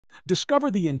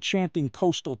Discover the enchanting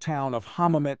coastal town of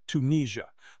Hammamet, Tunisia,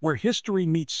 where history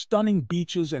meets stunning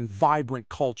beaches and vibrant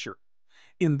culture.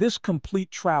 In this complete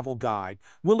travel guide,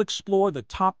 we'll explore the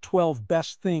top 12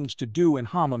 best things to do in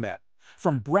Hammamet,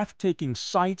 from breathtaking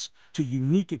sights to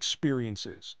unique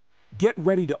experiences. Get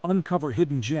ready to uncover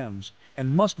hidden gems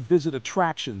and must-visit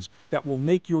attractions that will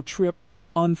make your trip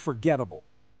unforgettable.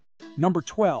 Number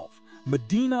 12.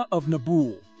 Medina of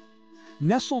Naboul.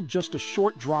 Nestled just a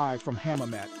short drive from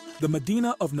Hammamet, the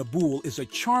Medina of Naboul is a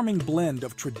charming blend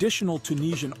of traditional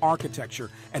Tunisian architecture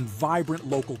and vibrant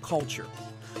local culture.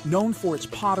 Known for its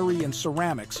pottery and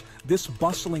ceramics, this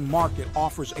bustling market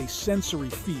offers a sensory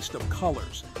feast of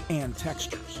colors and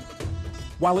textures.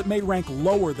 While it may rank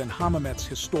lower than Hammamet's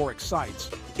historic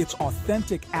sites, its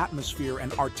authentic atmosphere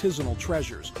and artisanal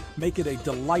treasures make it a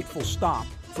delightful stop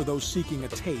for those seeking a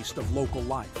taste of local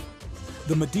life.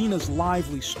 The Medina's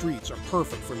lively streets are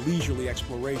perfect for leisurely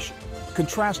exploration,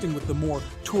 contrasting with the more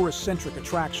tourist-centric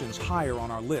attractions higher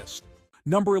on our list.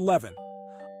 Number 11.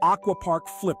 Aquapark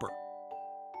Flipper.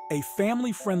 A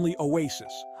family-friendly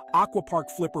oasis, Aquapark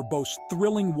Flipper boasts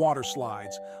thrilling water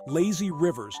slides, lazy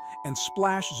rivers, and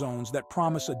splash zones that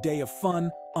promise a day of fun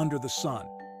under the sun.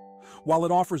 While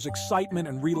it offers excitement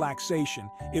and relaxation,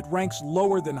 it ranks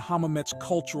lower than Hammamet's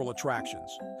cultural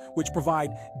attractions, which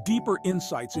provide deeper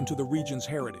insights into the region's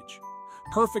heritage.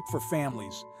 Perfect for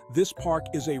families, this park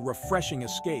is a refreshing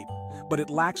escape, but it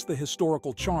lacks the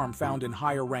historical charm found in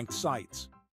higher-ranked sites.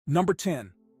 Number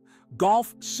 10.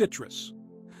 Golf Citrus.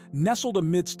 Nestled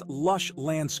amidst lush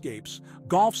landscapes,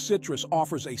 Golf Citrus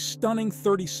offers a stunning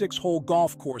 36-hole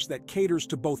golf course that caters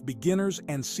to both beginners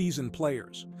and seasoned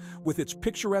players. With its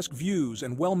picturesque views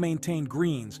and well-maintained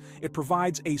greens, it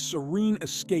provides a serene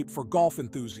escape for golf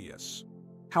enthusiasts.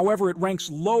 However, it ranks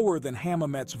lower than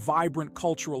Hammamet's vibrant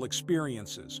cultural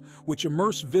experiences, which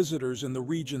immerse visitors in the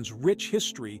region's rich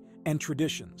history and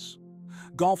traditions.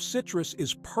 Golf Citrus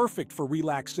is perfect for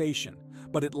relaxation,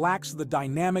 but it lacks the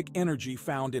dynamic energy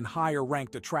found in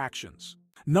higher-ranked attractions.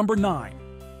 Number 9.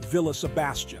 Villa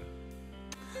Sebastian.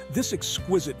 This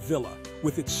exquisite villa,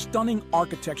 with its stunning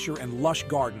architecture and lush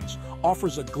gardens,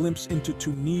 offers a glimpse into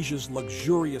Tunisia's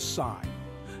luxurious side.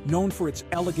 Known for its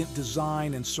elegant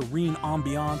design and serene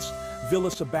ambiance,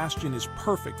 Villa Sebastian is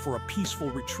perfect for a peaceful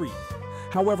retreat.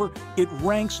 However, it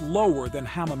ranks lower than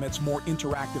Hammamet's more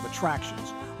interactive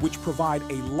attractions, which provide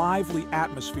a lively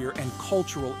atmosphere and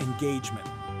cultural engagement.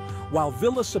 While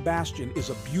Villa Sebastian is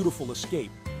a beautiful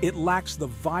escape, it lacks the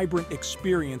vibrant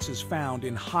experiences found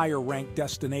in higher-ranked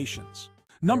destinations.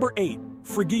 Number 8.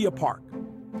 Phrygia Park.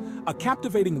 A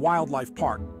captivating wildlife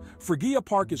park, Phrygia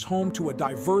Park is home to a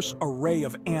diverse array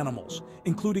of animals,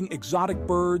 including exotic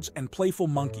birds and playful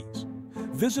monkeys.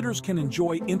 Visitors can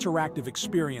enjoy interactive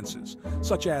experiences,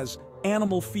 such as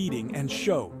animal feeding and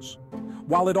shows.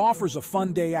 While it offers a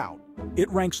fun day out, it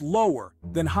ranks lower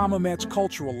than Hammamet's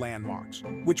cultural landmarks,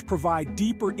 which provide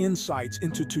deeper insights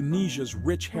into Tunisia's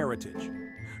rich heritage.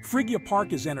 Phrygia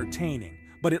Park is entertaining,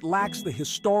 but it lacks the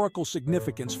historical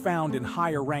significance found in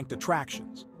higher-ranked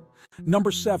attractions.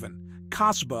 Number 7.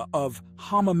 Kasbah of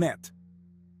Hammamet.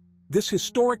 This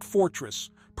historic fortress,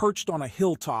 perched on a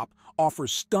hilltop,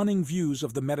 offers stunning views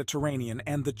of the Mediterranean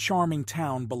and the charming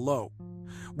town below.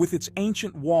 With its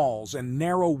ancient walls and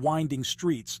narrow winding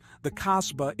streets, the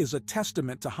Kasbah is a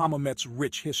testament to Hammamet's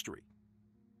rich history.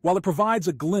 While it provides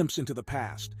a glimpse into the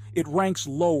past, it ranks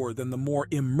lower than the more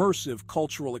immersive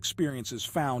cultural experiences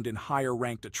found in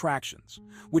higher-ranked attractions,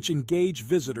 which engage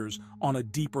visitors on a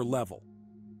deeper level.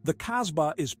 The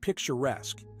Kasbah is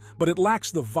picturesque, but it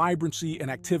lacks the vibrancy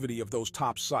and activity of those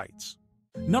top sites.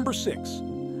 Number 6.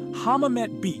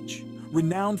 Hammamet Beach.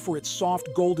 Renowned for its soft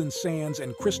golden sands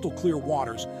and crystal-clear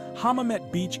waters, Hammamet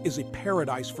Beach is a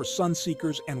paradise for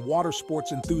sunseekers and water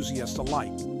sports enthusiasts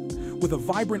alike. With a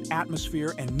vibrant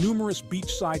atmosphere and numerous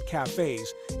beachside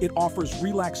cafes, it offers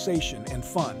relaxation and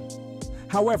fun.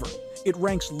 However, it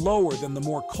ranks lower than the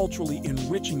more culturally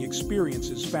enriching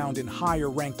experiences found in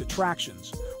higher-ranked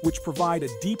attractions, which provide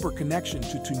a deeper connection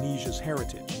to Tunisia's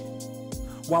heritage.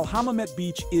 While Hammamet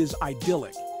Beach is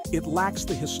idyllic, it lacks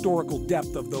the historical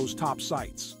depth of those top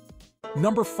sites.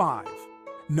 Number 5.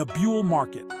 Naboul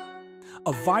Market.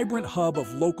 A vibrant hub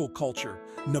of local culture,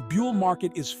 Naboul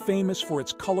Market is famous for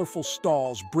its colorful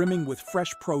stalls brimming with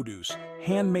fresh produce,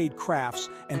 handmade crafts,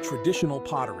 and traditional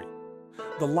pottery.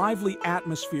 The lively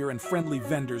atmosphere and friendly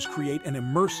vendors create an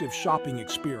immersive shopping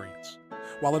experience.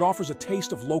 While it offers a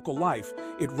taste of local life,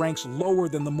 it ranks lower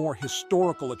than the more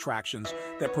historical attractions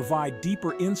that provide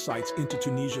deeper insights into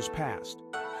Tunisia's past.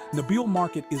 Naboul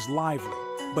Market is lively,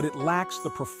 but it lacks the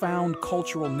profound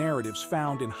cultural narratives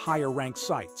found in higher-ranked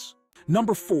sites.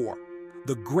 Number 4.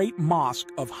 the Great Mosque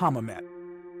of Hammamet.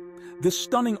 This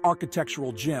stunning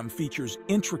architectural gem features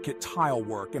intricate tile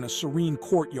work and a serene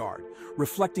courtyard,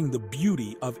 reflecting the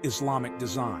beauty of Islamic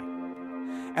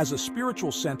design. As a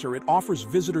spiritual center, it offers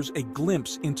visitors a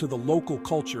glimpse into the local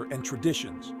culture and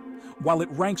traditions. While it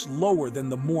ranks lower than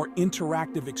the more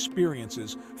interactive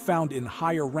experiences found in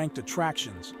higher-ranked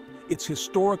attractions, its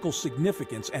historical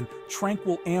significance and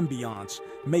tranquil ambiance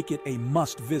make it a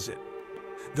must-visit.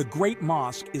 The Great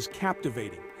Mosque is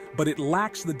captivating, but it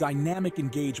lacks the dynamic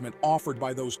engagement offered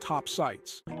by those top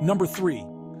sites. Number 3.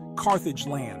 Carthage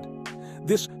Land.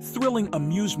 This thrilling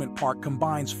amusement park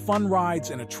combines fun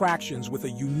rides and attractions with a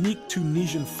unique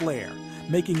Tunisian flair,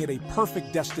 making it a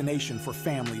perfect destination for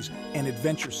families and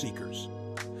adventure seekers.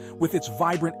 With its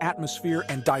vibrant atmosphere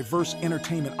and diverse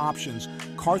entertainment options,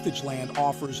 Carthage Land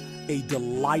offers a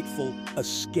delightful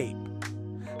escape.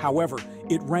 However,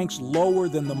 it ranks lower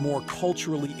than the more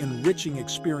culturally enriching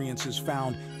experiences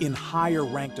found in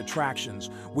higher-ranked attractions,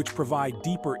 which provide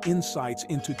deeper insights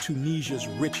into Tunisia's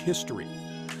rich history.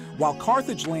 While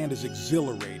Carthage Land is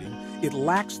exhilarating, it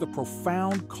lacks the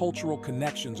profound cultural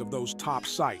connections of those top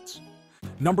sites.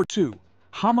 Number 2.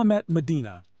 Hammamet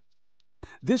Medina.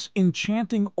 This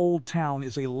enchanting old town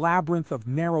is a labyrinth of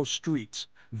narrow streets,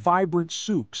 vibrant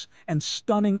souks, and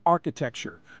stunning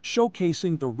architecture,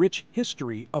 showcasing the rich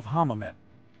history of Hammamet.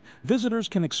 Visitors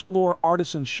can explore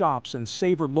artisan shops and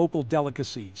savor local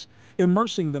delicacies,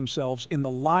 immersing themselves in the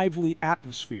lively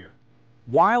atmosphere.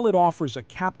 While it offers a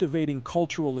captivating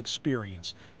cultural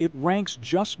experience, it ranks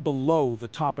just below the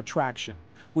top attraction,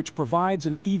 which provides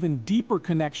an even deeper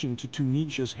connection to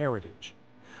Tunisia's heritage.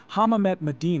 Hammamet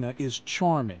Medina is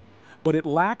charming, but it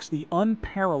lacks the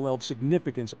unparalleled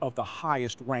significance of the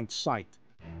highest-ranked site.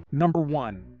 Number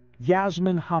 1.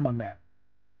 Yasmine Hammamet.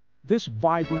 This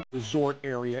vibrant resort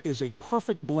area is a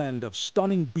perfect blend of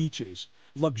stunning beaches,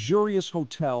 luxurious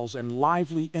hotels, and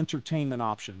lively entertainment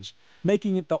options,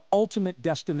 making it the ultimate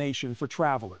destination for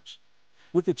travelers.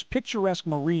 With its picturesque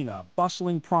marina,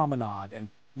 bustling promenade, and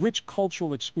rich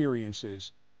cultural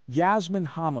experiences, Yasmine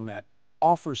Hammamet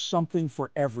offers something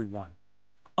for everyone.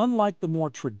 Unlike the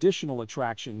more traditional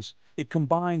attractions, it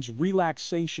combines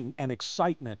relaxation and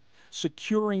excitement,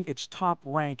 securing its top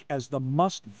rank as the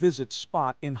must-visit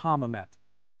spot in Hammamet.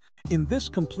 In this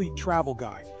complete travel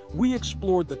guide, we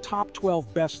explored the top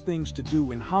 12 best things to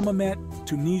do in Hammamet,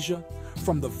 Tunisia,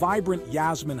 from the vibrant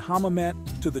Yasmine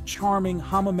Hammamet to the charming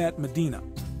Hammamet Medina.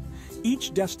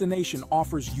 Each destination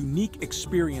offers unique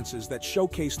experiences that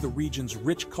showcase the region's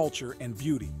rich culture and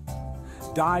beauty.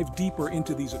 Dive deeper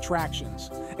into these attractions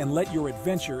and let your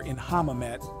adventure in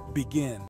Hammamet begin.